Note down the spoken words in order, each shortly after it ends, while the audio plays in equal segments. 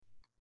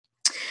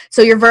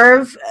So your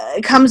verve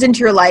comes into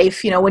your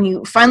life, when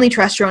you finally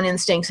trust your own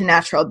instincts and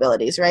natural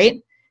abilities,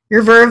 right?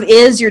 Your verve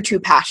is your true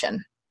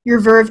passion. Your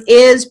verve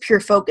is pure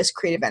focus,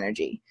 creative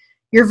energy.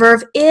 Your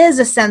verve is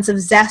a sense of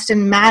zest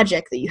and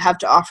magic that you have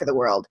to offer the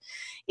world.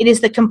 It is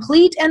the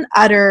complete and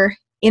utter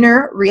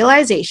inner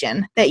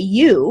realization that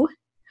you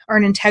are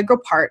an integral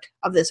part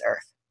of this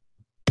earth.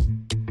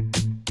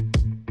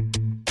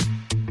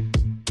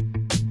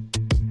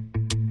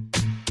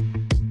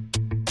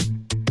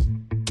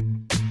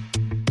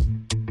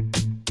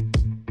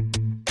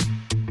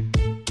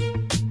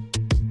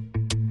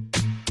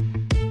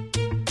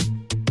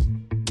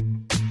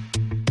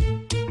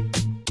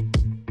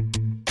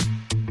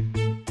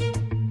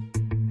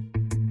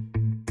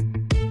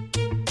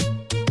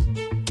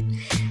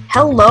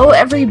 Hello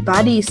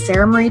everybody,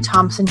 Sarah Marie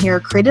Thompson here,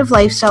 creative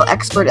lifestyle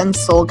expert and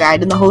soul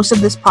guide and the host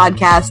of this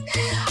podcast.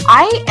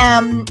 I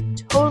am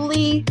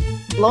totally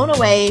blown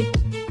away,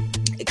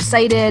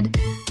 excited,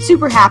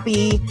 super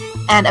happy,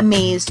 and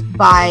amazed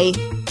by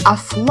a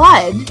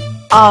flood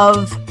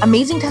of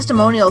amazing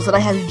testimonials that I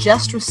have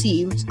just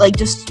received,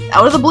 just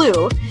out of the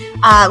blue,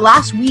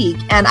 last week.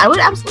 And I would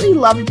absolutely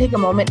love to take a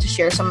moment to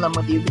share some of them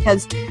with you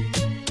because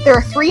there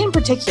are 3 in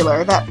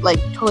particular that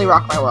totally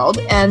rock my world.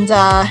 And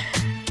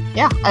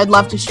yeah, I'd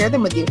love to share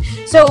them with you.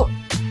 So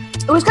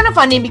it was kind of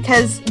funny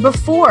because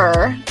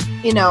before,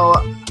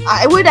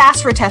 I would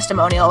ask for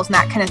testimonials and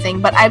that kind of thing,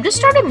 but I've just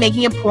started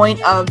making a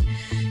point of,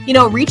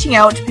 reaching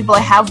out to people I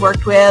have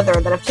worked with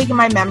or that have taken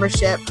my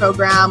membership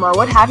program or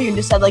what have you and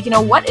just said,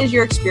 what is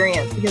your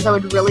experience? Because I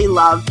would really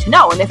love to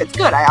know. And if it's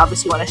good, I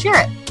obviously want to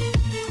share it.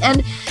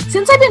 And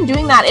since I've been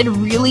doing that, it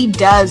really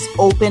does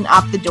open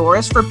up the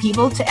doors for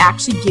people to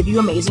actually give you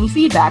amazing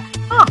feedback.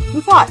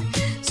 Who thought?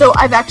 So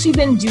I've actually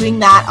been doing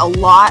that a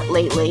lot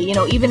lately,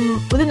 even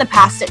within the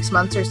past 6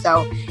 months or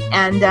so.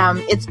 And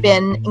it's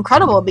been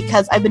incredible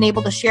because I've been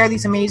able to share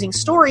these amazing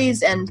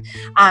stories and,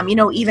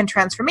 even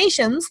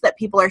transformations that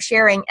people are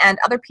sharing and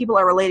other people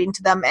are relating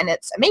to them. And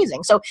it's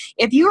amazing. So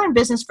if you're in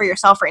business for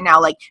yourself right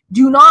now,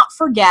 do not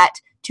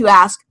forget to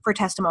ask for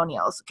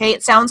testimonials. Okay.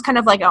 It sounds kind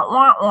of like a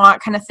wah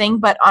kind of thing,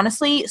 but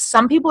honestly,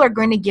 some people are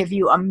going to give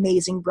you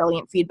amazing,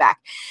 brilliant feedback.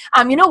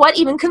 You know what?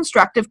 Even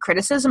constructive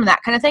criticism and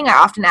that kind of thing, I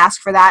often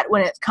ask for that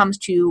when it comes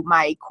to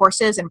my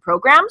courses and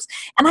programs.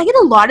 And I get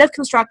a lot of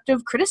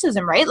constructive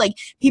criticism, right?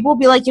 People will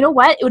be like, you know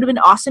what? It would have been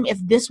awesome if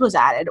this was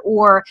added,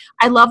 or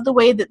I love the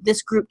way that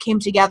this group came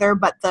together,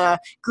 but the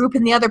group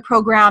in the other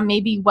program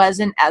maybe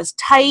wasn't as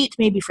tight,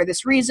 maybe for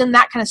this reason,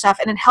 that kind of stuff.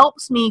 And it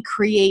helps me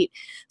create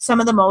some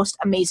of the most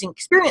amazing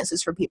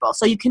experiences for people.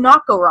 So you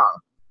cannot go wrong.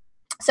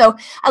 So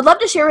I'd love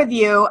to share with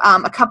you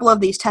a couple of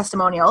these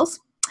testimonials.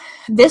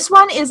 This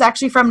one is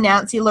actually from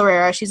Nancy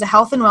Lorera. She's a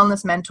health and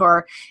wellness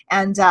mentor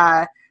and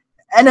an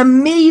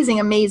amazing,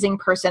 amazing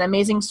person,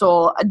 amazing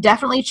soul.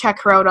 Definitely check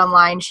her out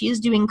online. She is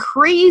doing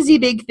crazy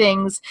big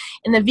things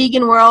in the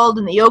vegan world,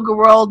 in the yoga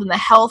world, in the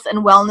health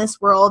and wellness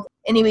world.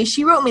 Anyway,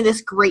 she wrote me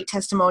this great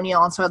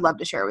testimonial, and so I'd love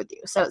to share it with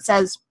you. So it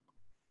says,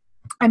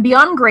 I'm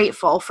beyond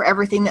grateful for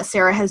everything that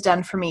Sarah has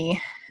done for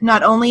me,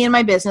 not only in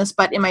my business,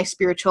 but in my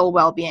spiritual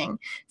well-being.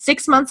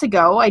 6 months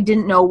ago, I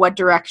didn't know what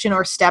direction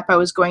or step I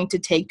was going to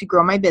take to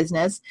grow my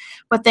business,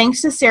 but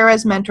thanks to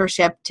Sarah's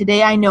mentorship,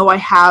 today I know I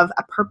have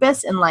a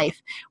purpose in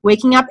life,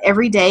 waking up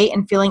every day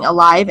and feeling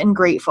alive and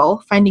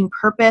grateful, finding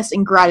purpose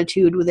and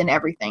gratitude within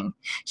everything.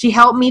 She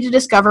helped me to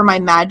discover my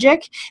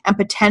magic and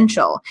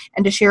potential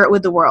and to share it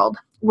with the world.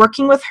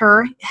 Working with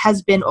her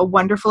has been a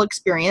wonderful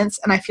experience,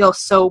 and I feel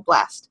so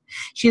blessed.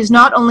 She is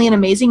not only an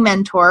amazing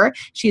mentor,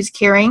 she is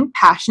caring,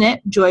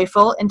 passionate,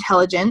 joyful,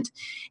 intelligent,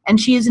 and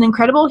she is an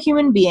incredible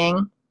human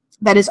being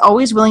that is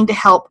always willing to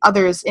help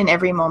others in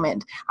every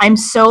moment. I'm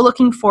so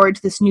looking forward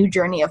to this new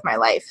journey of my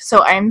life.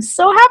 So I'm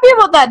so happy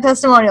about that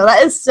testimonial.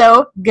 That is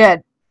so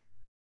good.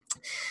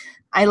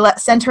 I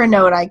sent her a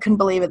note. I couldn't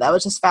believe it. That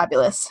was just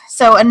fabulous.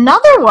 So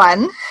another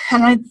one,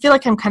 and I feel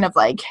like I'm kind of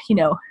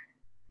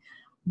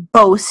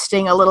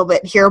boasting a little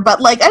bit here, but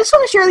I just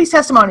want to share these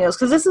testimonials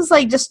because this is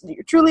just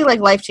truly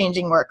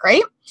life-changing work,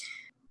 right?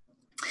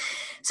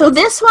 So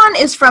this one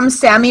is from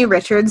Sammy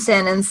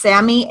Richardson, and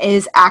Sammy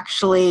is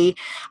actually,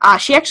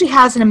 she actually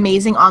has an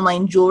amazing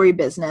online jewelry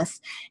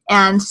business.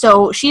 And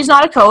so she's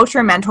not a coach or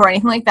a mentor or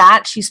anything like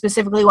that. She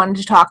specifically wanted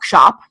to talk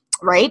shop,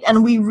 right?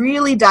 And we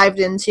really dived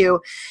into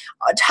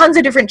tons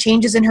of different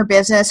changes in her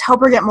business, help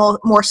her get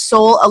more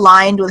soul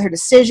aligned with her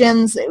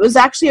decisions. It was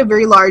actually a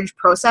very large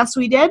process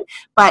we did,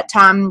 but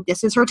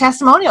this is her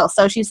testimonial.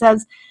 So she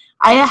says,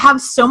 I have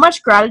so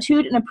much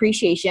gratitude and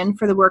appreciation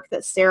for the work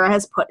that Sarah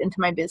has put into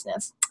my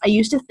business. I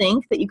used to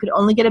think that you could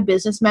only get a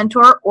business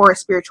mentor or a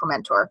spiritual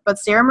mentor, but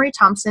Sarah Marie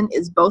Thompson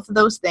is both of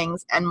those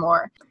things and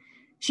more.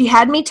 She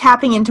had me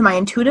tapping into my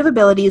intuitive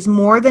abilities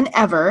more than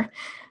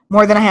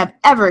I have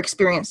ever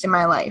experienced in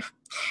my life.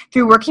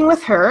 Through working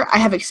with her, I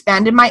have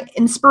expanded my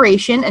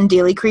inspiration and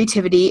daily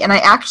creativity, and I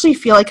actually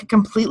feel like a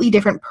completely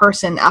different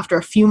person after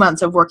a few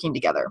months of working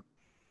together.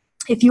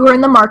 If you are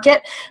in the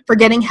market for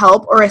getting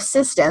help or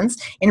assistance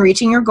in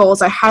reaching your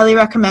goals, I highly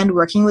recommend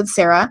working with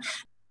Sarah.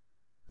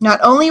 Not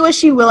only was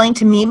she willing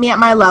to meet me at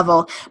my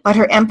level, but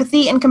her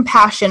empathy and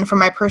compassion for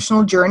my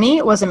personal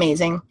journey was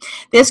amazing.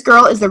 This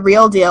girl is the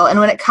real deal, and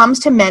when it comes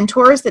to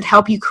mentors that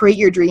help you create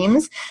your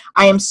dreams,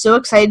 I am so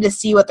excited to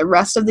see what the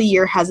rest of the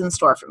year has in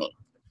store for me.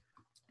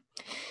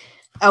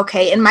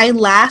 Okay, and my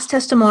last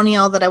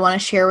testimonial that I want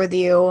to share with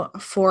you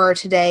for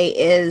today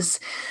is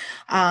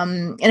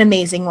an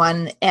amazing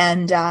one,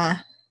 and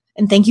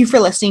thank you for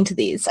listening to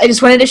these. I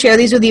just wanted to share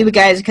these with you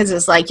guys because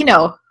it's like,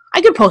 I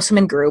could post them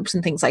in groups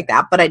and things like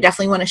that, but I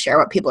definitely want to share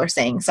what people are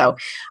saying. So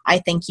I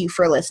thank you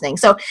for listening.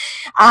 So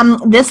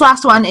this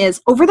last one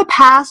is, over the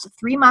past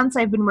 3 months,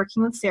 I've been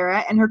working with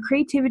Sarah, and her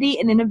creativity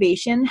and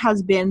innovation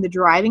has been the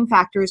driving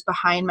factors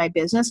behind my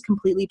business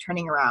completely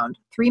turning around.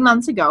 3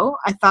 months ago,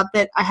 I thought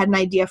that I had an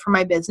idea for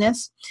my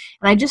business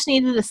and I just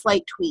needed a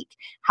slight tweak.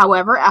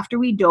 However, after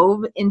we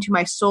dove into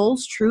my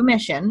soul's true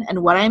mission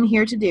and what I'm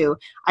here to do,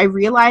 I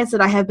realized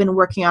that I have been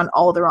working on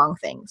all the wrong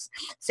things.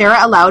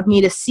 Sarah allowed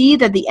me to see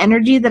that the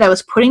energy that I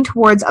was putting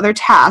towards other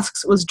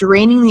tasks was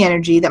draining the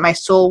energy that my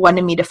soul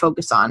wanted me to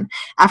focus on.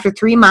 After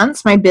 3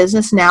 months, my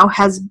business now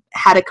has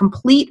had a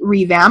complete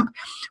revamp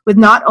with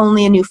not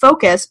only a new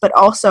focus, but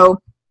also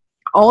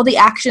all the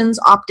actions,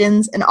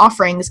 opt-ins, and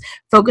offerings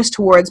focused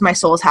towards my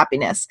soul's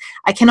happiness.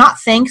 I cannot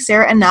thank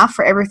Sarah enough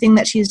for everything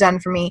that she's done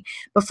for me.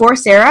 Before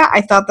Sarah,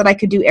 I thought that I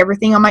could do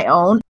everything on my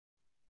own.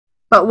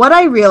 But what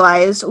I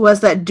realized was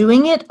that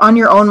doing it on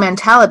your own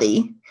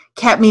mentality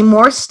kept me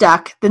more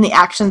stuck than the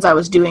actions I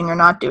was doing or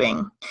not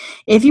doing.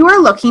 If you are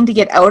looking to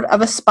get out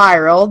of a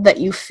spiral that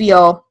you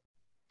feel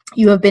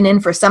you have been in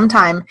for some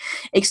time,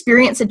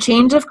 experience a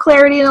change of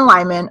clarity and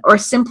alignment, or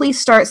simply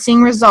start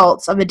seeing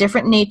results of a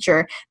different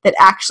nature that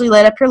actually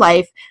light up your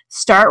life,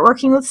 start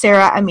working with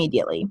Sarah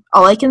immediately.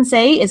 All I can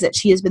say is that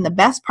she has been the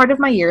best part of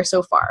my year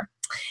so far.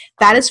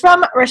 That is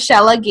from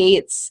Rochella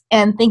Gates,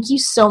 and thank you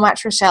so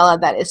much,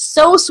 Rochella. That is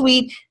so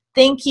sweet.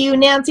 Thank you,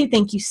 Nancy.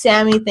 Thank you,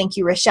 Sammy. Thank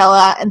you,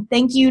 Rochella. And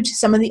thank you to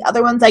some of the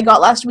other ones I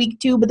got last week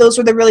too, but those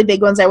were the really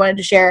big ones I wanted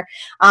to share.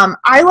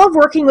 I love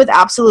working with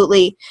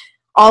absolutely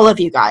all of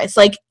you guys.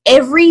 Like,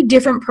 every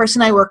different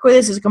person I work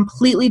with is a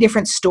completely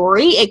different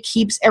story. It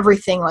keeps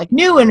everything like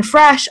new and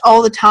fresh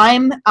all the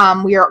time.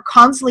 We are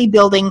constantly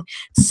building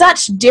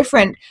such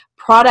different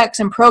products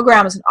and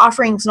programs and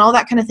offerings and all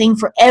that kind of thing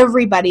for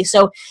everybody.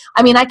 So,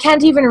 I mean, I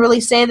can't even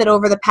really say that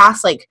over the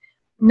past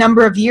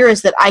number of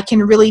years that I can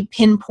really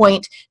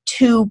pinpoint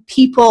two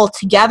people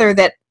together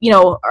that,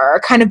 are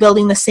kind of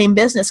building the same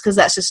business, because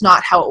that's just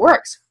not how it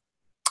works.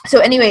 So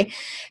anyway,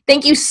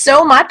 thank you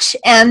so much.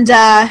 And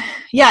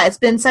it's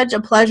been such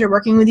a pleasure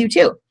working with you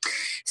too.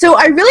 So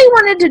I really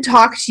wanted to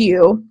talk to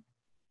you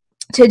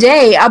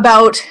today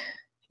about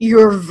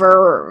your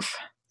verve.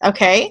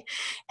 Okay.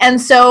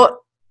 And so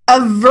a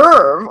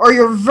verve, or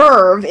your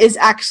verve, is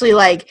actually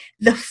like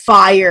the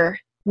fire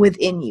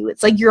within you.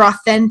 It's like your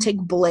authentic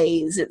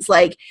blaze. It's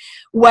like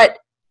what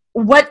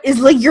is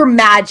like your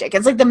magic.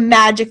 It's like the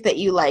magic that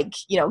you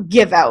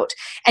give out.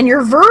 And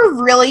your verve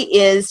really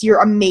is your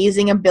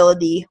amazing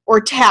ability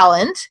or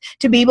talent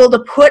to be able to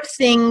put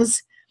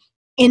things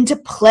into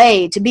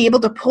play, to be able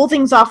to pull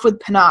things off with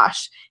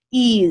panache,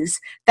 ease,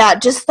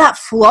 that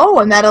flow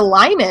and that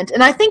alignment.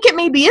 And I think it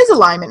maybe is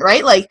alignment,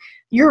 right? Like,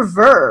 your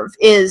verve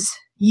is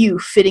you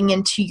fitting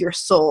into your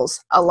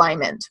soul's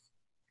alignment.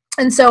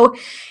 And so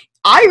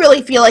I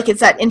really feel like it's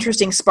that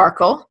interesting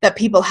sparkle that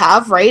people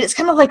have, right? It's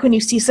kind of like when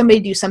you see somebody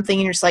do something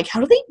and you're just like,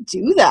 how do they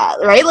do that,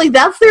 right? Like,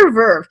 that's their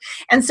verve.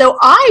 And so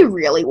I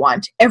really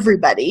want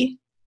everybody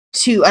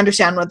to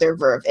understand what their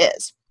verve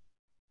is.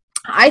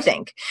 I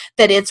think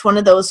that it's one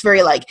of those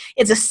very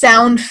it's a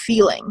sound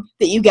feeling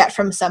that you get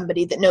from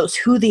somebody that knows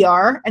who they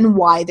are and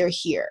why they're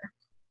here.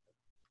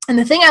 And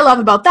the thing I love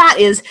about that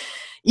is,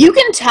 you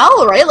can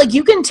tell, right? Like,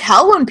 you can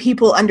tell when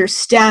people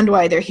understand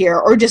why they're here,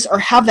 or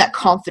have that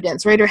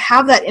confidence, right? Or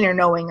have that inner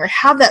knowing, or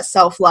have that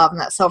self-love and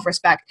that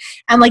self-respect.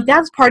 And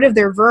that's part of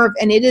their verve.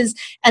 And it is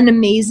an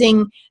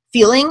amazing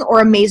feeling, or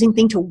amazing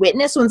thing to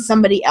witness when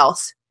somebody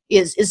else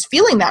is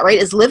feeling that,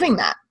 right? Is living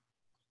that.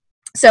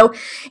 So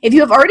if you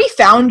have already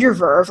found your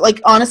verve,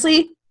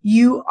 honestly,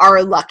 you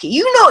are lucky.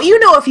 You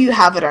know if you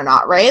have it or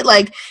not, right?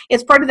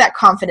 It's part of that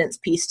confidence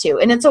piece too.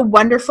 And it's a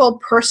wonderful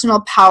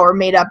personal power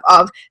made up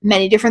of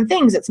many different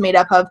things. It's made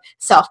up of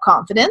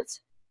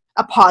self-confidence,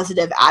 a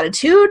positive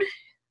attitude,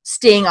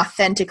 staying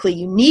authentically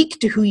unique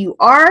to who you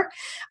are,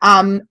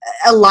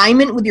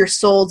 alignment with your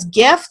soul's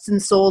gifts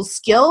and soul's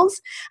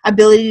skills,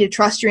 ability to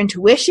trust your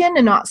intuition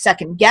and not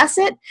second guess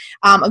it,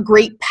 a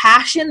great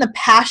passion, the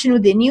passion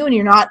within you, and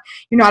you're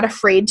not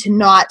afraid to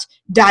not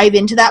dive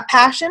into that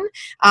passion.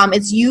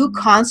 It's you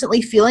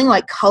constantly feeling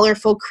like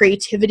colorful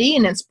creativity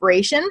and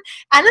inspiration,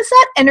 and it's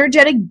that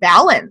energetic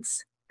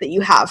balance that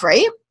you have,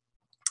 right?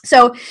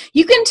 So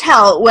you can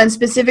tell when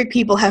specific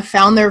people have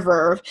found their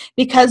verve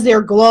because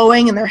they're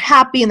glowing and they're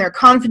happy and they're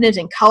confident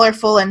and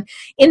colorful and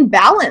in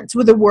balance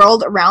with the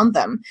world around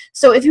them.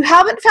 So if you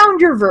haven't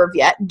found your verve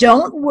yet,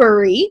 don't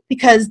worry,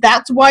 because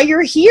that's why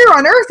you're here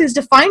on earth, is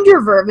to find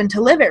your verve and to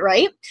live it,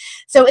 right?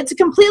 So it's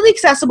completely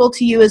accessible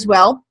to you as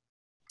well.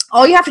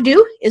 All you have to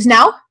do is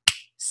now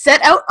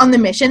set out on the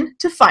mission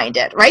to find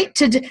it, right?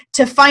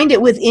 To find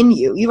it within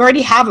you. You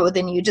already have it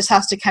within you. It just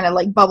has to kind of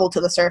like bubble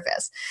to the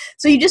surface.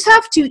 So you just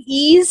have to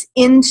ease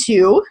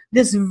into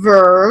this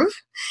verve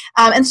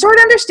and start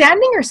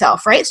understanding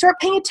yourself, right? Start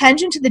paying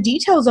attention to the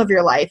details of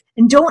your life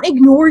and don't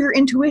ignore your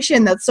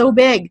intuition. That's so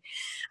big.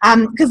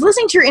 Because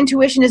listening to your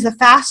intuition is the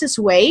fastest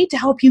way to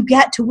help you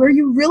get to where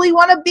you really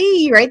want to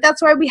be, right?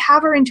 That's why we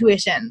have our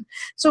intuition.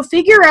 So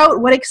figure out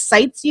what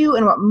excites you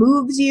and what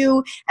moves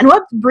you and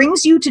what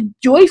brings you to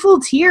joyful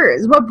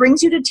tears, what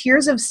brings you to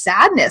tears of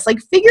sadness. Like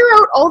figure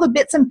out all the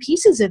bits and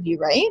pieces of you,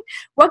 right?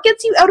 What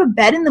gets you out of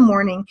bed in the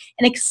morning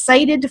and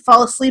excited to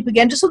fall asleep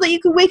again just so that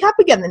you can wake up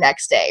again the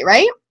next day,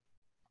 right?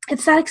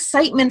 It's that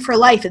excitement for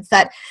life. It's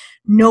that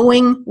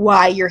knowing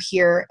why you're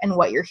here and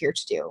what you're here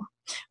to do.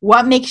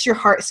 What makes your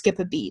heart skip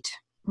a beat,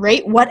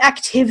 right? What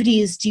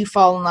activities do you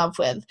fall in love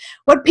with?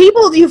 What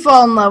people do you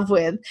fall in love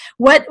with?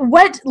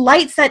 What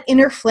lights that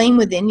inner flame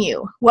within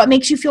you? What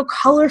makes you feel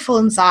colorful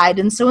inside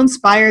and so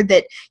inspired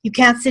that you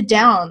can't sit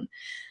down?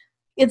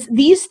 It's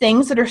these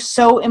things that are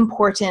so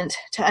important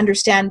to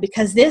understand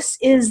because this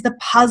is the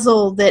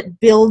puzzle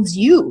that builds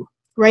you,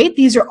 right?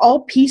 These are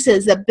all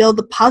pieces that build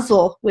the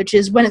puzzle, which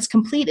is when it's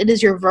complete, it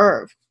is your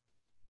verve.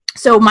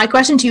 So my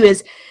question to you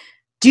is,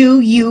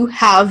 do you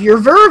have your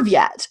verve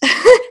yet?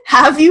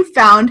 Have you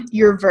found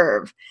your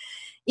verve?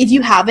 If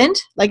you haven't,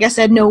 like I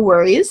said, no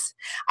worries.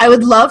 I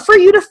would love for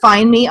you to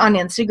find me on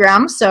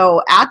Instagram,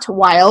 so at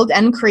Wild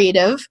and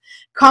Creative.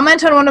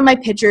 Comment on one of my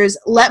pictures.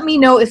 Let me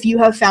know if you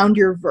have found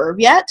your verve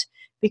yet,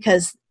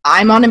 because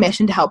I'm on a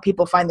mission to help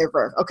people find their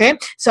verve, okay?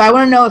 So I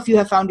want to know if you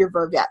have found your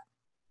verve yet.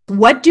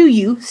 What do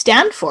you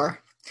stand for?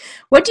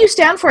 What do you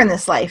stand for in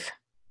this life?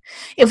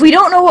 If we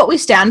don't know what we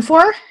stand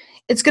for,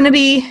 it's going to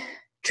be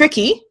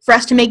tricky for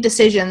us to make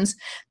decisions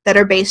that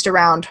are based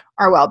around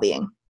our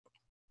well-being.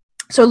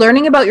 So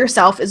learning about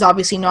yourself is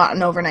obviously not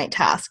an overnight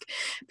task.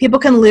 People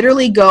can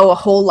literally go a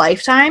whole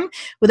lifetime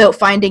without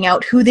finding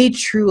out who they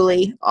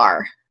truly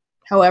are.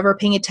 However,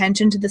 paying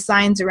attention to the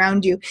signs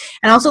around you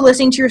and also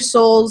listening to your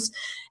soul's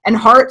and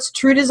heart's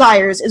true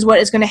desires is what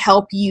is going to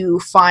help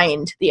you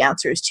find the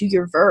answers to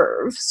your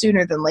verve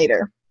sooner than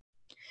later.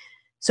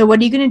 So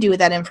what are you going to do with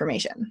that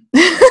information?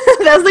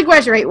 That's the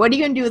question, right? What are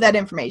you going to do with that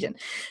information?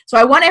 So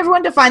I want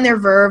everyone to find their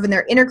verve and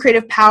their inner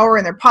creative power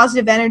and their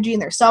positive energy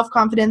and their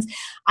self-confidence.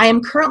 I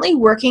am currently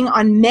working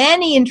on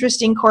many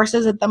interesting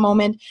courses at the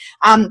moment,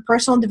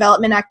 personal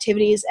development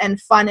activities and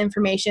fun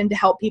information to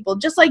help people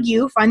just like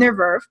you find their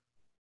verve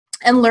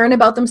and learn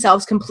about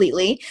themselves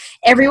completely.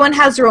 Everyone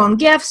has their own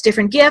gifts,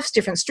 different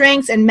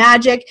strengths, and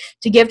magic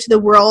to give to the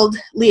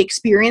worldly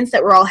experience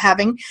that we're all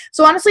having.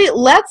 So honestly,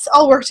 let's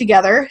all work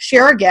together,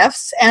 share our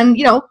gifts, and,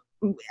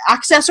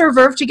 access our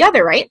verve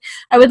together, right?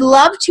 I would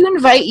love to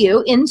invite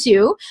you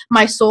into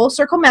my Soul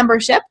Circle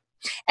membership.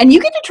 And you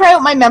get to try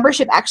out my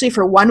membership actually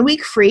for 1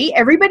 week free.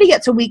 Everybody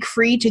gets a week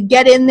free to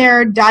get in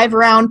there, dive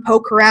around,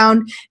 poke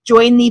around,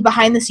 join the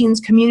behind the scenes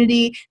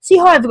community, see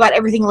how I've got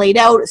everything laid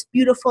out. It's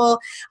beautiful.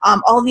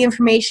 All the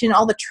information,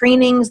 all the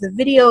trainings, the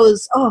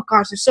videos. Oh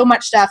gosh, there's so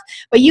much stuff.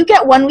 But you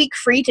get 1 week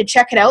free to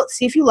check it out,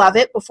 see if you love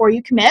it before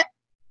you commit.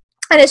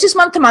 And it's just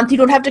month to month. You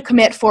don't have to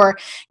commit for,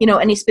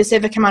 any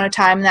specific amount of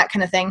time, that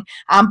kind of thing.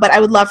 But I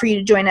would love for you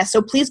to join us.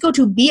 So please go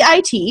to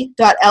bit.ly/Soul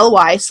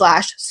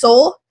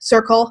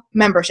Circle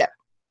membership.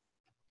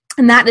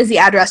 And that is the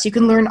address. You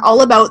can learn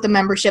all about the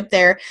membership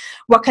there,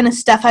 what kind of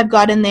stuff I've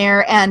got in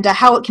there, and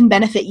how it can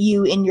benefit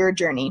you in your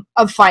journey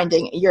of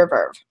finding your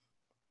verve.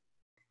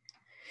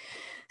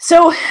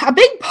 So a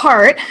big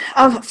part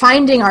of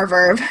finding our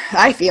verve,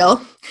 I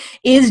feel,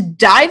 is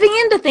diving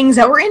into things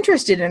that we're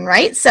interested in,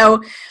 right?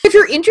 So if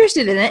you're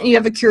interested in it and you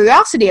have a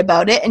curiosity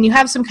about it and you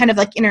have some kind of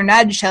like inner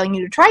nudge telling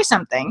you to try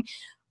something,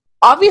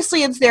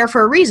 obviously it's there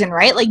for a reason,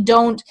 right? Like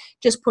don't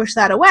just push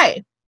that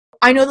away.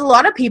 I know that a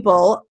lot of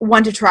people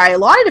want to try a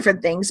lot of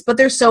different things, but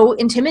they're so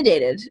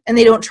intimidated and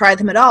they don't try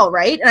them at all,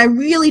 right? And I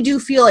really do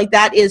feel like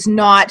that is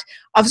not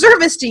of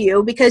service to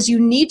you because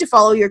you need to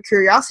follow your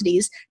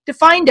curiosities to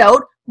find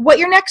out what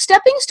your next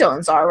stepping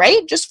stones are,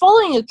 right? Just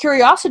following a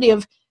curiosity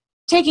of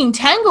taking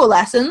tango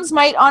lessons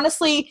might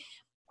honestly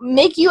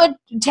make you a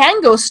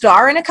tango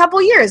star in a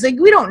couple years. Like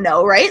we don't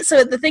know, right?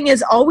 So the thing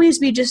is always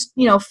be just,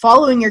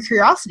 following your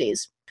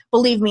curiosities.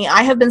 Believe me,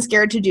 I have been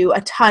scared to do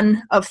a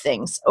ton of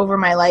things over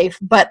my life,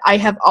 but I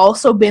have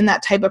also been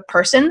that type of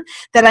person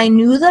that I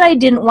knew that I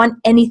didn't want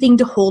anything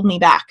to hold me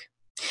back.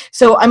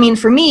 So,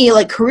 for me,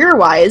 like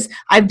career-wise,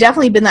 I've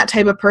definitely been that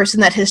type of person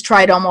that has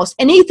tried almost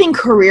anything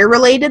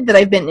career-related that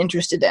I've been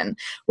interested in,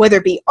 whether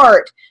it be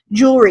art,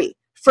 jewelry,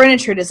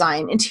 furniture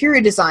design,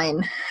 interior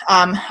design.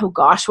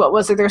 What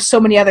was it? There's so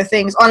many other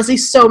things. Honestly,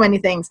 so many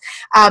things.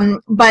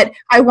 But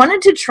I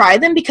wanted to try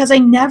them because I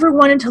never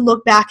wanted to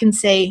look back and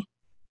say,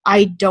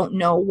 I don't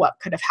know what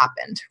could have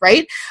happened,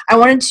 right? I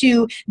wanted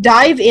to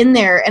dive in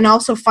there and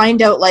also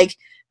find out, like,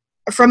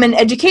 from an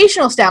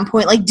educational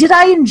standpoint, like, did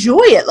I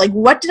enjoy it? Like,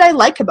 what did I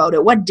like about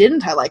it? What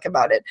didn't I like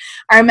about it?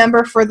 I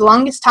remember for the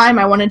longest time,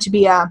 I wanted to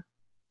be a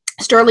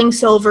sterling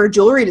silver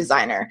jewelry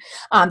designer.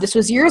 This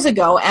was years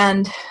ago,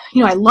 and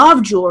I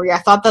love jewelry. I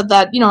thought that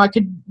I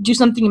could do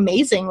something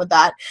amazing with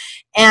that.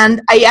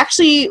 And I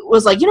actually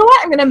was like, you know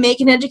what? I'm going to make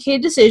an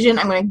educated decision.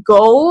 I'm going to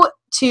go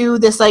to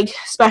this like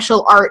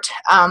special art,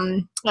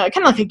 kind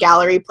of like a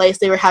gallery place.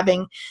 They were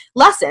having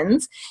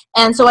lessons.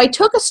 And so I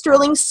took a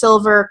sterling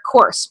silver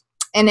course,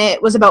 and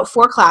it was about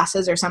 4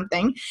 classes or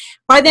something.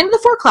 By the end of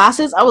the 4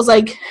 classes, I was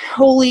like,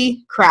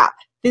 holy crap,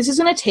 this is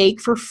going to take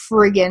for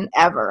friggin'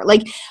 ever.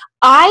 Like,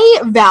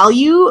 I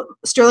value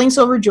sterling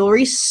silver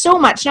jewelry so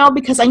much now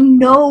because I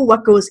know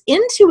what goes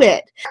into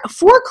it.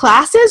 4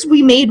 classes,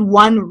 we made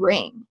 1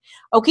 ring.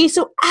 Okay,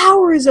 so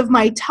hours of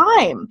my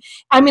time.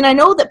 I mean, I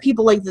know that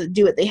people like to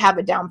do it, they have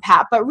it down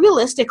pat, but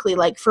realistically,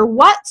 like, for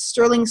what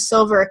sterling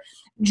silver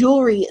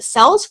jewelry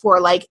sells for,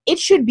 like, it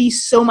should be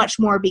so much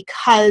more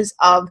because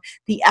of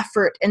the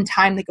effort and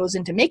time that goes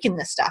into making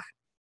this stuff.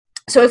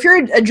 So if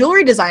you're a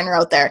jewelry designer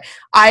out there,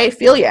 I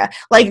feel you.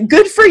 Like,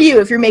 good for you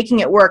if you're making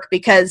it work,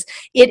 because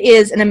it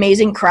is an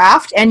amazing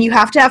craft and you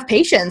have to have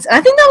patience. And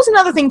I think that was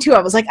another thing too.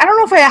 I was like, I don't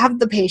know if I have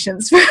the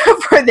patience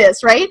for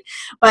this, right?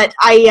 But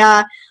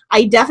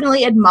I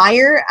definitely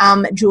admire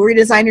jewelry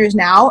designers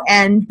now.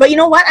 But you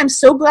know what? I'm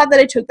so glad that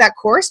I took that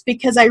course,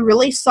 because I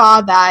really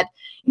saw that,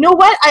 you know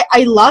what?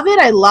 I love it.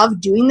 I love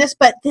doing this,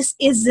 but this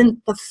isn't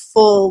the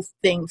full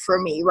thing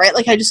for me, right?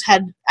 Like, I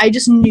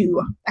just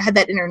knew I had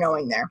that inner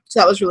knowing there. So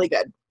that was really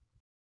good.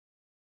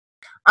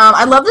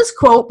 I love this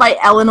quote by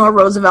Eleanor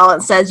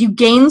Roosevelt. It says, "You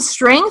gain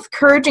strength,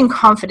 courage, and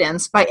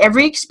confidence by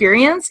every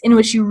experience in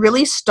which you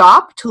really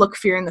stop to look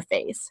fear in the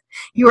face.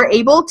 You are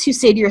able to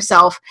say to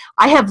yourself,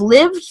 I have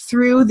lived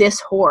through this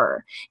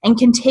horror and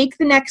can take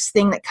the next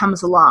thing that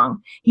comes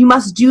along. You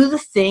must do the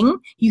thing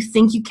you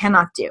think you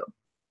cannot do."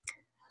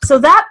 So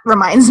that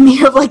reminds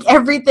me of like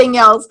everything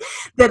else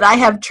that I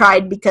have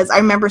tried, because I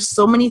remember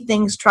so many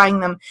things, trying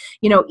them,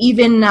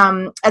 even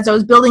as I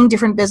was building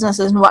different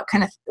businesses and what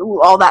kind of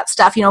all that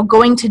stuff,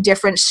 going to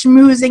different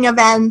schmoozing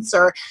events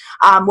or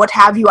what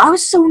have you. I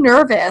was so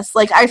nervous.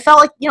 Like, I felt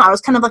like, I was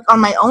kind of like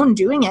on my own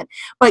doing it.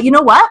 But you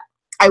know what?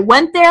 I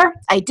went there,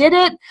 I did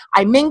it,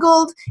 I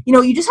mingled.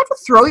 You just have to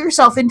throw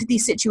yourself into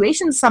these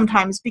situations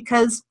sometimes,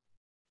 because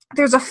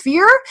there's a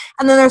fear,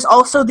 and then there's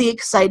also the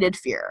excited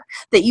fear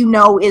that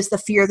is the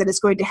fear that is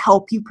going to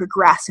help you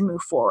progress and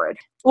move forward.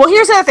 Well,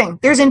 here's the other thing.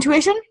 There's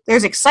intuition,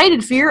 there's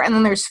excited fear, and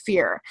then there's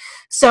fear.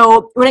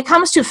 So when it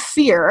comes to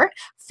fear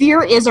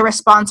is a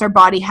response our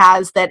body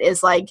has that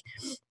is like,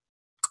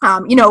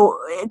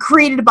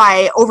 created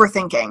by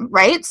overthinking,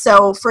 right?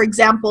 So for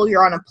example,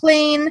 you're on a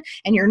plane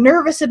and you're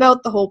nervous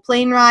about the whole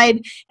plane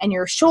ride, and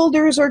your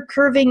shoulders are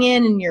curving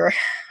in and your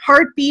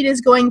heartbeat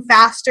is going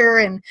faster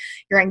and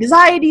your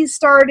anxiety is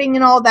starting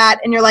and all that.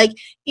 And you're like,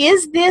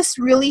 is this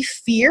really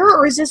fear,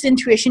 or is this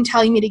intuition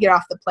telling me to get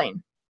off the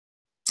plane?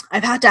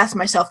 I've had to ask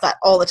myself that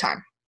all the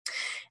time.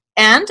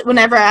 And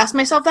whenever I ask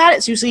myself that,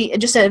 it's usually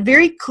just a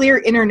very clear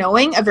inner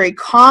knowing, a very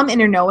calm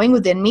inner knowing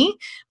within me,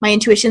 my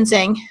intuition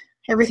saying,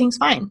 everything's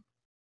fine.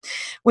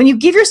 When you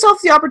give yourself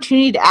the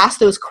opportunity to ask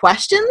those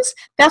questions,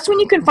 that's when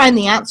you can find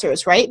the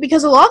answers, right?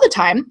 Because a lot of the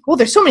time,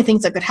 there's so many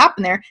things that could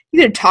happen there.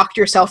 You could talk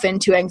yourself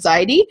into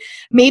anxiety.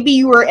 Maybe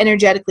you were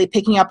energetically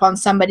picking up on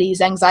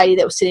somebody's anxiety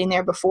that was sitting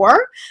there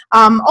before.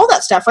 All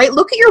that stuff, right?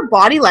 Look at your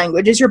body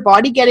language. Is your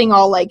body getting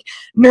all like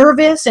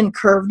nervous and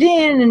curved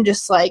in and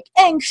just like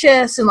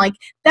anxious? And like,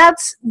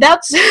 that's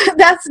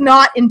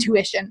not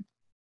intuition.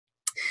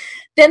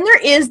 Then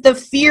there is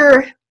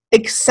the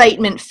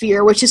excitement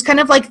fear, which is kind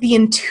of like the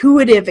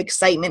intuitive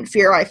excitement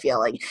fear. I feel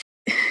like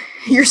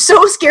you're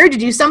so scared to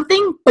do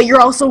something, but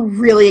you're also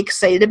really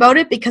excited about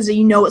it because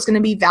you know it's going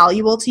to be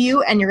valuable to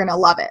you and you're going to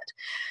love it.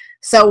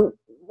 So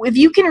if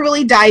you can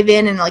really dive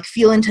in and like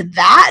feel into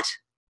that,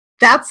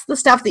 that's the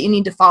stuff that you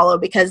need to follow,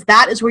 because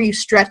that is where you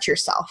stretch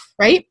yourself,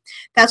 right?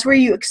 That's where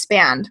you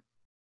expand.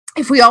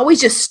 If we always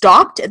just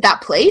stopped at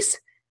that place,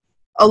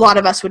 a lot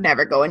of us would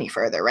never go any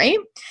further, right?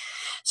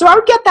 So I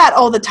would get that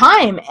all the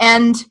time.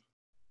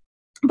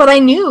 But I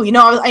knew,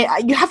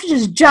 you have to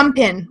just jump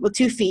in with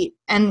 2 feet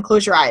and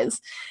close your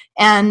eyes.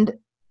 And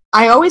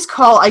I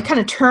kind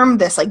of term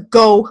this like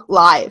go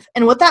live.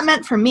 And what that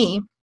meant for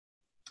me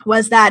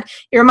was that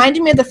it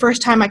reminded me of the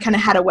first time I kind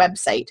of had a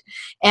website.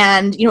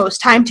 And, it was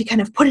time to kind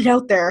of put it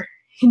out there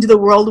into the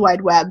World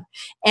Wide Web.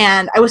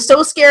 And I was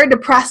so scared to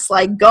press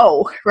like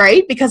go,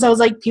 right? Because I was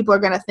like, people are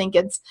going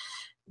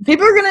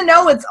to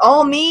know it's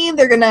all me.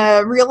 They're going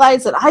to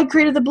realize that I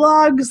created the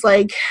blogs.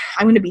 Like,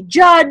 I'm going to be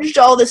judged,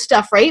 all this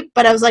stuff, right?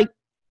 But I was like,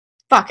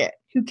 fuck it.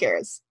 Who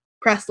cares?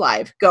 Press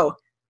live. Go.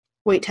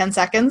 Wait 10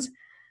 seconds.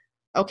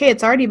 Okay,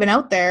 it's already been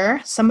out there.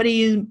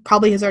 Somebody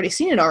probably has already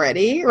seen it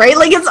already, right?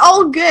 Like, it's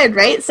all good,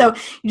 right? So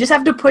you just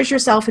have to push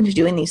yourself into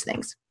doing these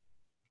things.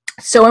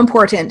 So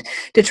important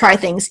to try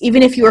things,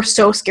 even if you are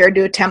so scared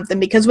to attempt them,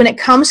 because when it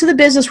comes to the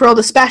business world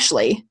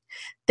especially,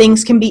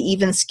 things can be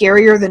even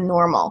scarier than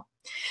normal.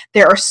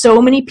 There are so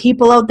many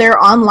people out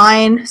there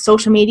online,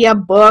 social media,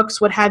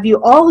 books, what have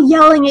you, all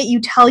yelling at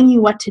you, telling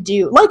you what to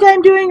do, like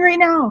I'm doing right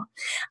now.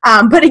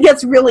 But it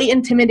gets really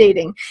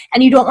intimidating.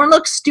 And you don't want to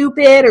look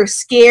stupid or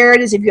scared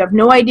as if you have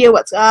no idea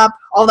what's up,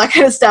 all that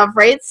kind of stuff,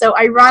 right? So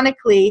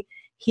ironically,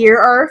 here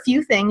are a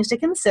few things to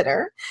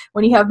consider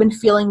when you have been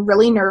feeling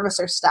really nervous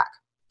or stuck.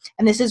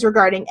 And this is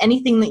regarding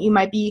anything that you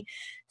might be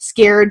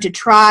scared to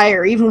try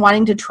or even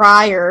wanting to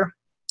try or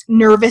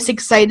nervous,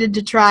 excited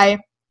to try.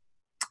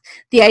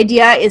 The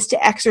idea is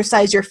to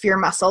exercise your fear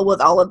muscle with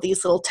all of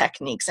these little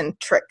techniques and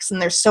tricks,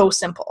 and they're so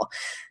simple.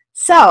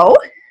 So,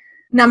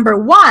 number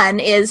one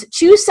is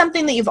choose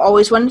something that you've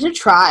always wanted to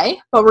try,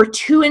 but were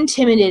too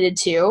intimidated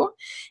to,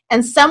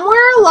 and somewhere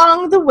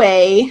along the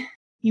way,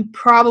 you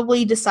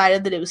probably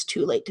decided that it was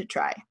too late to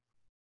try.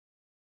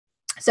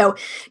 So,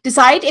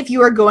 decide if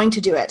you are going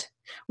to do it.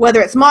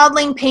 Whether it's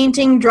modeling,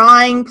 painting,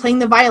 drawing, playing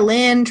the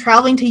violin,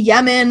 traveling to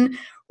Yemen,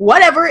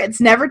 whatever,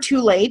 it's never too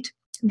late.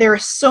 There are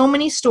so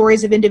many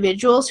stories of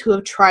individuals who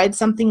have tried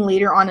something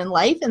later on in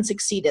life and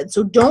succeeded.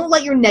 So don't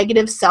let your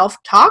negative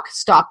self-talk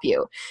stop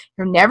you.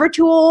 You're never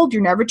too old,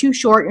 you're never too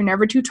short, you're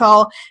never too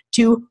tall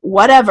to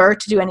whatever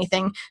to do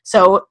anything.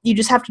 So you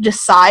just have to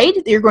decide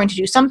that you're going to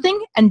do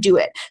something and do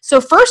it.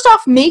 So first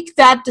off, make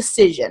that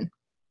decision.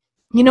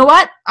 You know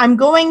what? I'm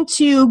going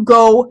to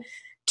go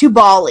to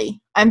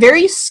Bali. I'm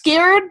very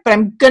scared, but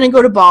I'm going to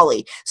go to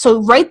Bali.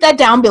 So write that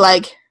down, be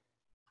like,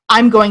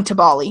 I'm going to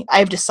Bali.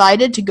 I've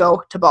decided to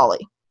go to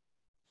Bali.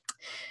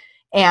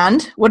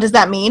 And what does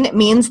that mean? It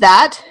means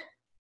that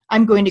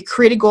I'm going to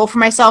create a goal for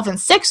myself in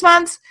 6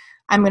 months.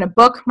 I'm going to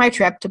book my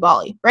trip to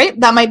Bali, right?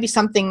 That might be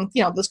something,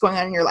 that's going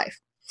on in your life.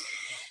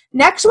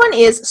 Next one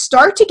is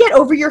start to get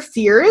over your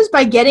fears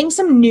by getting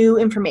some new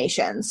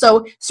information.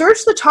 So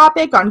search the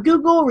topic on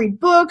Google, read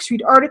books,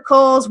 read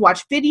articles,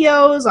 watch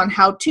videos on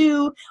how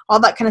to, all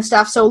that kind of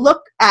stuff. So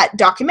look at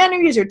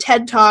documentaries or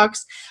TED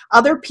Talks,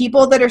 other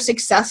people that are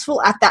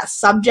successful at that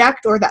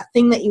subject or that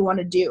thing that you want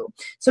to do.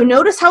 So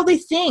notice how they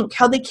think,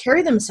 how they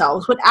carry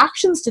themselves, what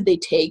actions did they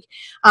take?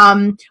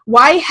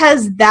 Why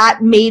has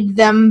that made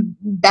them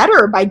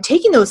better by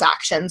taking those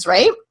actions,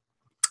 right?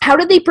 How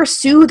did they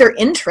pursue their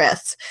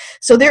interests?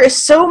 So there is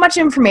so much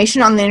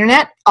information on the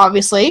internet.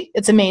 Obviously,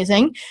 it's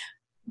amazing.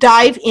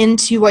 Dive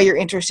into what you're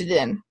interested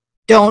in.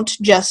 Don't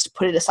just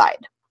put it aside.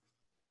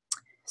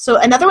 So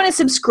another one is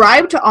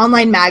subscribe to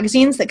online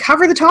magazines that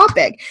cover the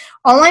topic.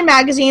 Online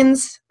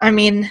magazines, I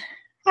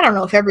don't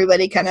know if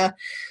everybody kind of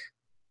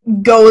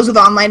goes with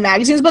online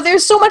magazines, but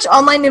there's so much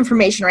online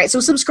information, right? So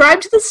subscribe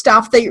to the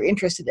stuff that you're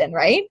interested in,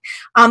 right?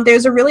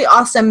 There's a really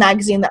awesome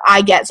magazine that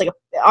I get. It's like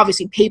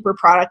obviously paper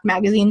product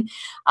magazine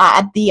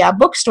at the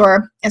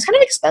bookstore. It's kind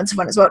of an expensive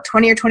one. It's about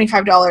 $20 or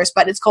 $25,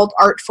 but it's called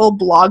Artful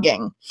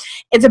Blogging.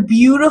 It's a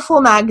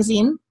beautiful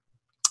magazine.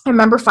 I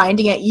remember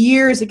finding it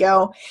years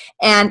ago,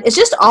 and it's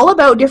just all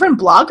about different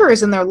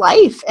bloggers and their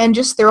life and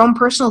just their own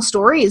personal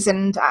stories,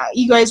 and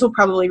you guys will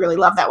probably really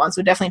love that one,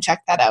 so definitely check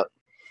that out.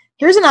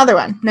 Here's another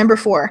one, number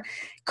 4.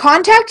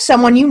 Contact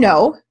someone you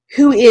know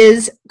who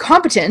is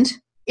competent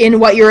in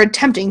what you're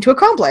attempting to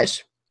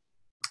accomplish.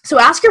 So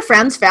ask your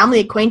friends, family,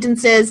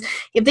 acquaintances,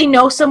 if they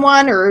know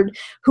someone or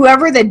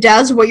whoever that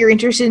does what you're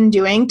interested in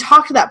doing,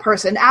 talk to that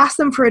person, ask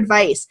them for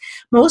advice.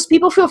 Most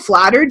people feel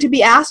flattered to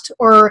be asked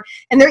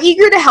and they're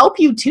eager to help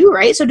you too,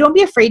 right? So don't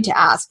be afraid to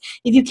ask.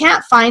 If you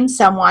can't find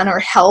someone or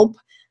help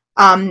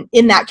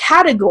in that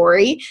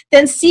category,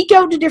 then seek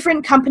out to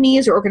different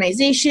companies or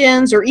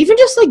organizations, or even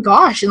just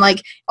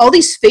and all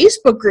these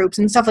Facebook groups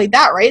and stuff like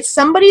that, right?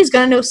 Somebody's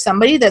going to know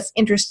somebody that's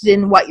interested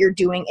in what you're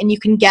doing, and you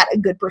can get a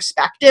good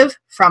perspective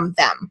from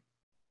them.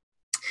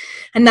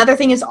 Another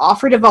thing is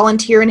offer to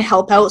volunteer and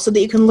help out so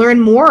that you can learn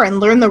more and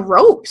learn the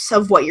ropes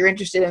of what you're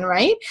interested in,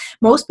 right?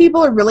 Most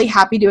people are really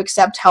happy to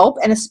accept help,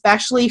 and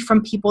especially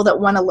from people that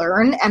want to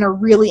learn and are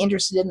really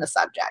interested in the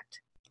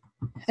subject.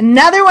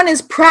 Another one is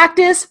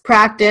practice,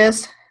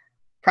 practice,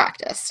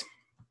 practice.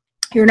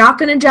 You're not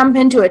going to jump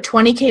into a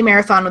 20K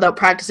marathon without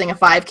practicing a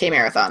 5K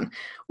marathon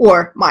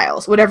or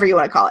miles, whatever you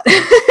want to call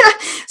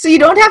it. So you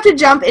don't have to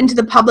jump into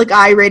the public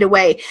eye right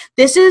away.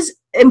 This is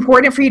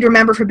important for you to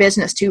remember for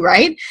business too,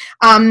 right?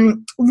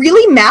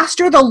 Really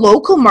master the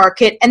local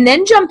market and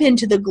then jump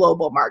into the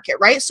global market,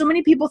 right? So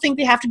many people think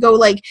they have to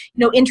go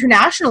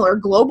international or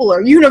global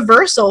or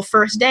universal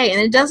first day,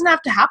 and it doesn't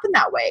have to happen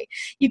that way.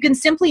 You can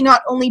simply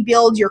not only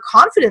build your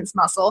confidence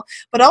muscle,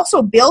 but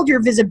also build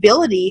your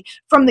visibility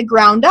from the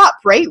ground up,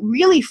 right?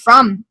 Really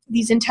from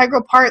these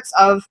integral parts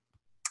of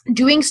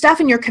doing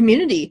stuff in your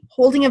community,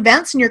 holding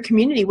events in your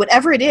community,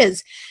 whatever it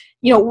is.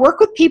 Work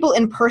with people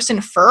in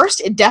person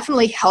first. It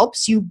definitely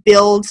helps you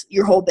build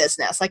your whole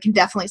business. I can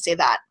definitely say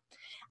that.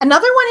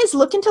 Another one is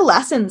look into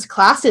lessons,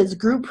 classes,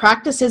 group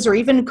practices, or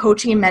even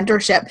coaching and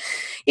mentorship.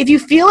 If you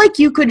feel like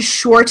you could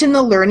shorten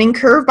the learning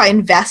curve by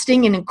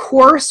investing in a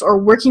course or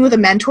working with a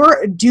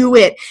mentor, do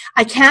it.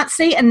 I can't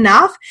say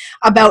enough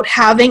about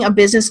having a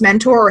business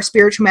mentor or a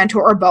spiritual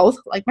mentor or both,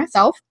 like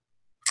myself,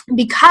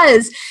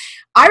 because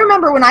I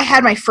remember when I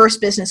had my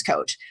first business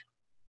coach,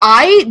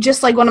 I,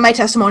 just like one of my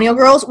testimonial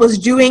girls, was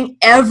doing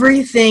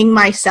everything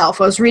myself.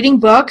 I was reading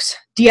books,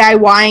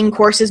 DIYing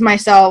courses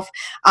myself.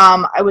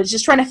 I was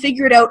just trying to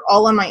figure it out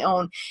all on my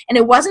own. And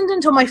it wasn't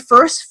until my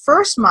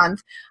first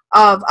month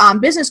of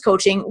business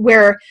coaching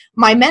where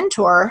my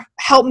mentor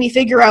helped me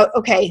figure out,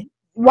 okay,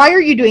 why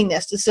are you doing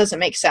this? This doesn't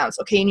make sense.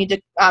 Okay, you need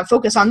to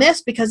focus on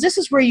this because this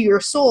is where your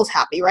soul's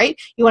happy, right?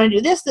 You want to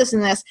do this, this,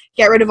 and this.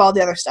 Get rid of all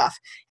the other stuff.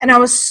 And I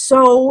was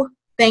so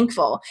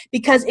thankful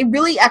because it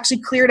really actually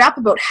cleared up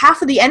about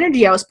half of the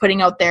energy I was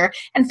putting out there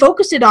and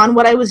focused it on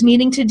what I was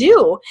needing to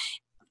do.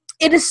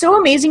 It is so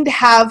amazing to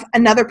have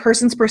another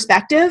person's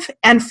perspective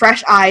and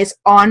fresh eyes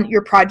on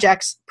your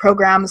projects,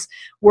 programs,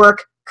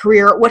 work,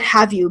 career, what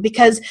have you,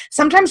 because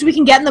sometimes we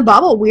can get in the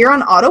bubble. We're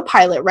on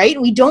autopilot, right?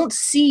 We don't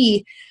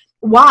see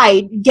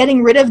why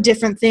getting rid of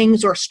different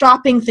things or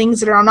stopping things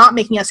that are not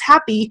making us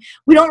happy,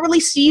 we don't really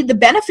see the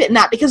benefit in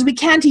that because we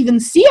can't even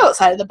see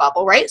outside of the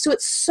bubble, right? So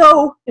it's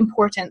so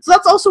important. So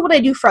that's also what I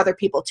do for other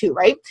people too,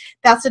 right?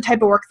 That's the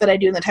type of work that I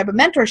do and the type of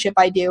mentorship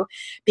I do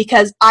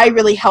because I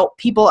really help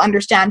people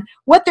understand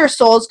what their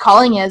soul's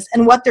calling is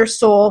and what their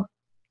soul,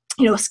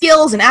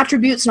 skills and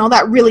attributes and all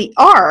that really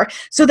are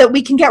so that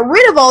we can get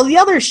rid of all the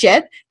other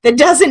shit that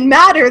doesn't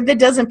matter, that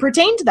doesn't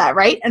pertain to that,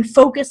 right? And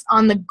focus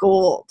on the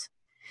gold.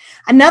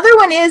 Another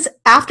one is,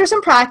 after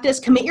some practice,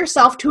 commit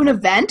yourself to an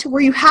event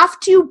where you have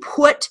to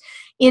put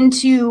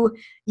into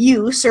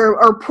use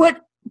or put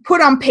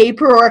on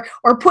paper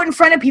or put in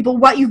front of people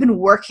what you've been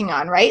working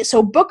on, right?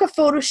 So book a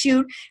photo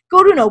shoot,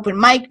 go to an open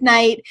mic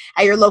night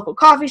at your local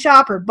coffee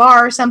shop or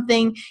bar or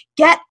something,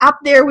 get up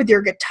there with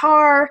your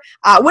guitar,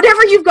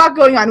 whatever you've got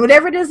going on,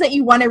 whatever it is that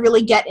you want to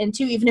really get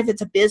into, even if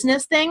it's a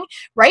business thing,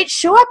 right?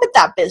 Show up at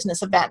that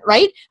business event,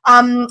 right?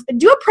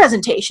 Do a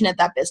presentation at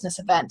that business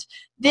event.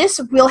 This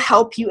will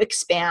help you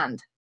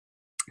expand.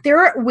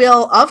 There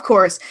will, of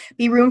course,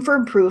 be room for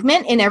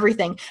improvement in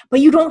everything, but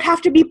you don't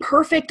have to be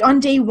perfect on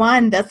day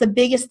one. That's the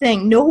biggest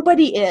thing.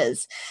 Nobody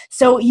is.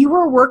 So you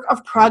are a work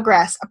of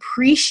progress.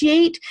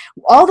 Appreciate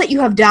all that you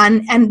have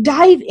done and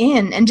dive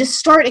in and just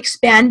start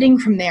expanding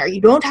from there.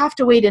 You don't have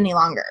to wait any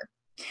longer.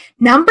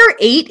 Number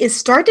 8 is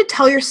start to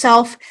tell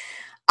yourself,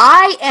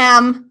 I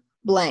am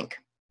blank.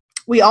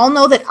 We all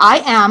know that I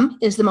am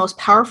is the most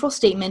powerful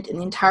statement in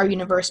the entire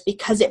universe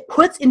because it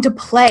puts into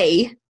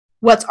play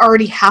what's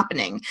already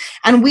happening.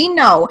 And we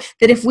know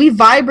that if we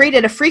vibrate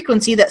at a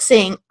frequency that's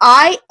saying,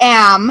 I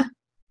am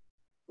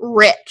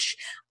rich,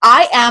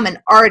 I am an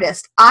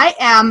artist, I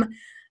am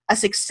a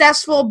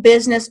successful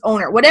business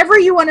owner, whatever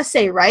you want to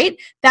say, right?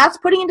 That's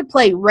putting into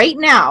play right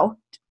now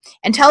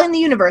and telling the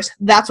universe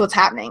that's what's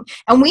happening.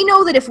 And we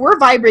know that if we're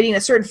vibrating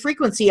a certain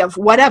frequency of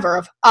whatever,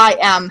 of I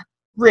am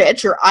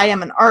rich or I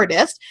am an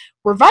artist,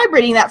 we're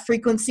vibrating that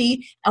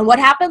frequency, and what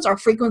happens? Our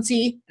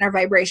frequency and our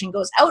vibration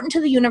goes out into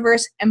the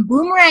universe and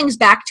boomerangs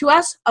back to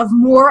us of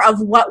more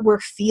of what we're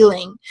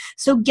feeling.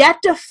 So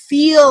get to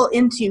feel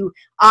into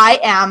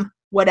I am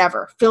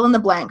whatever. Fill in the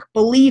blank.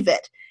 Believe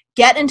it.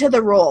 Get into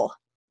the role.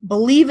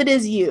 Believe it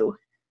is you.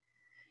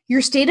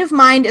 Your state of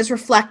mind is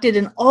reflected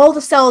in all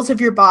the cells of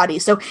your body.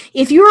 So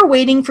if you are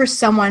waiting for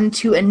someone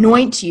to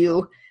anoint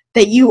you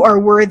that you are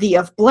worthy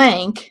of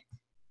blank,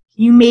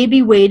 you may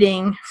be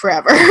waiting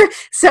forever.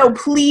 So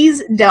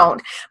please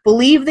don't.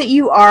 Believe that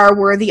you are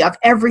worthy of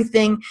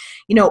everything.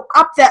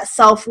 Up that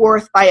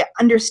self-worth by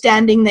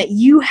understanding that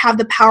you have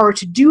the power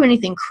to do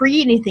anything,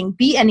 create anything,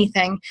 be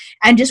anything,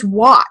 and just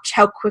watch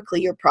how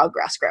quickly your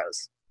progress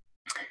grows.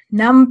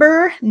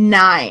 Number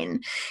 9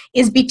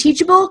 is be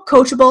teachable,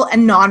 coachable,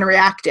 and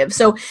non-reactive.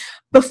 So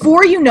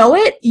before you know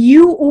it,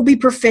 you will be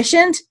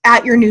proficient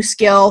at your new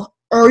skill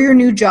or your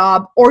new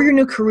job, or your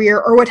new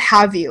career, or what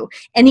have you.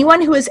 Anyone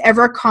who has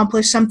ever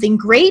accomplished something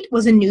great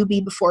was a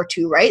newbie before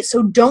too, right?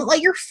 So don't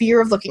let your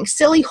fear of looking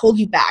silly hold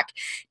you back.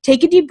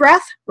 Take a deep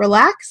breath,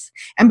 relax,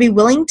 and be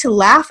willing to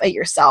laugh at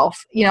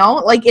yourself.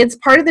 It's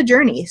part of the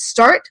journey.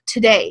 Start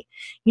today.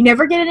 You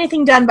never get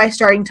anything done by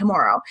starting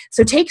tomorrow.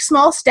 So take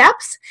small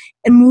steps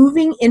and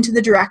moving into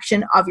the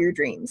direction of your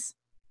dreams.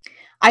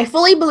 I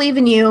fully believe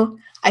in you.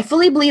 I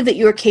fully believe that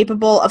you are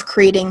capable of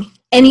creating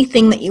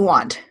anything that you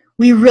want.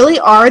 We really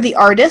are the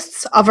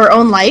artists of our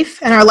own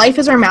life, and our life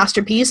is our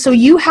masterpiece, so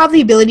you have the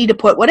ability to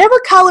put whatever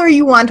color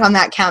you want on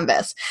that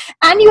canvas,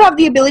 and you have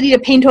the ability to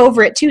paint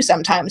over it too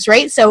sometimes,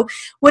 right? So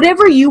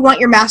whatever you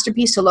want your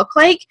masterpiece to look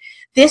like,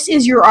 this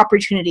is your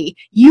opportunity.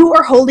 You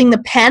are holding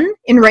the pen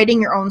in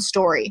writing your own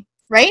story,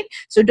 right?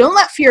 So don't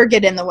let fear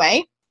get in the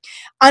way.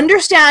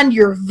 Understand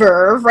your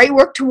verve, right?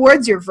 Work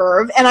towards your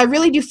verve, and I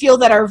really do feel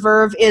that our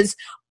verve is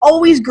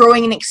always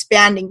growing and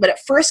expanding, but it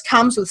first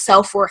comes with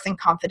self-worth and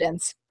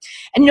confidence.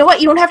 And you know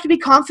what? You don't have to be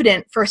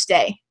confident first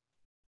day.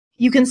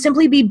 You can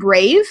simply be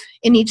brave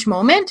in each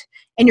moment,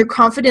 and your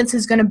confidence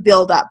is going to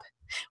build up.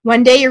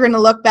 One day you're going to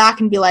look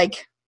back and be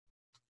like,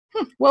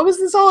 what was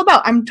this all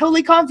about? I'm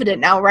totally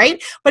confident now,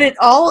 right? But it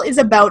all is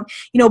about,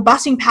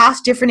 busting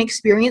past different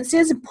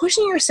experiences and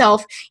pushing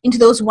yourself into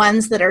those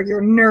ones that are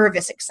your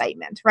nervous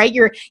excitement, right?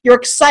 Your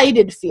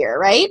excited fear,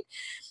 right?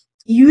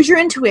 Use your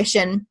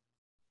intuition.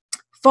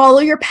 Follow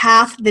your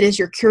path that is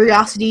your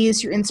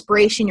curiosities, your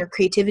inspiration, your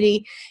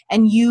creativity,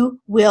 and you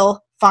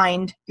will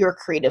find your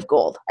creative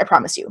gold. I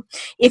promise you.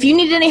 If you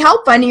need any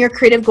help finding your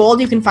creative gold,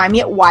 you can find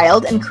me at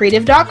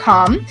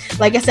wildandcreative.com.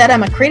 Like I said,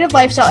 I'm a creative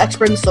lifestyle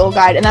expert and soul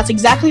guide, and that's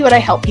exactly what I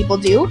help people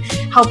do.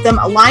 Help them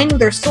align with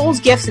their soul's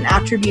gifts and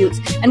attributes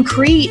and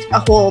create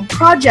a whole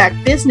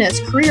project, business,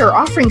 career,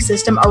 offering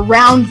system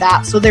around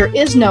that so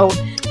there's no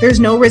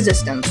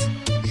resistance.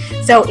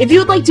 So if you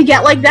would like to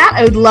get like that,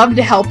 I would love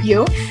to help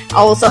you.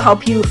 I'll also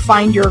help you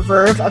find your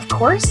verve, of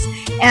course.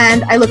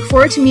 And I look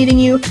forward to meeting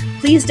you.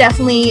 Please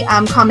definitely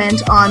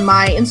comment on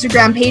my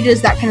Instagram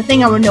pages, that kind of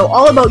thing. I want to know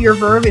all about your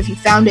verve if you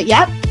found it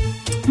yet.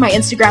 My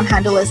Instagram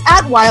handle is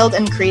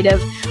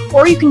 @wildandcreative,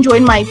 or you can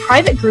join my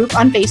private group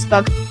on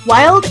Facebook,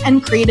 Wild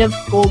and Creative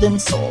Golden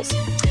Souls.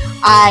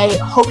 I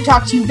hope to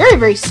talk to you very,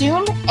 very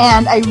soon,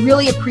 and I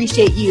really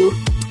appreciate you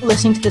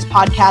listening to this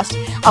podcast.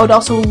 I would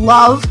also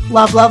love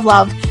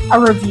a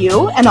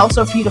review, and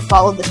also for you to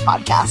follow this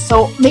podcast.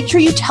 So make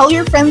sure you tell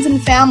your friends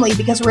and family,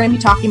 because we're going to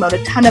be talking about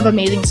a ton of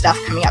amazing stuff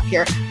coming up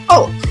here.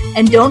 Oh,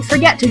 and don't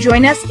forget to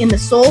join us in the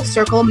Soul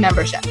Circle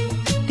membership.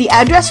 The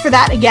address for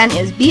that, again,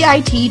 is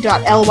bit.ly/Soul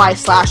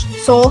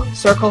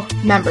Circle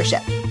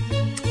membership.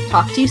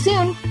 Talk to you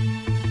soon.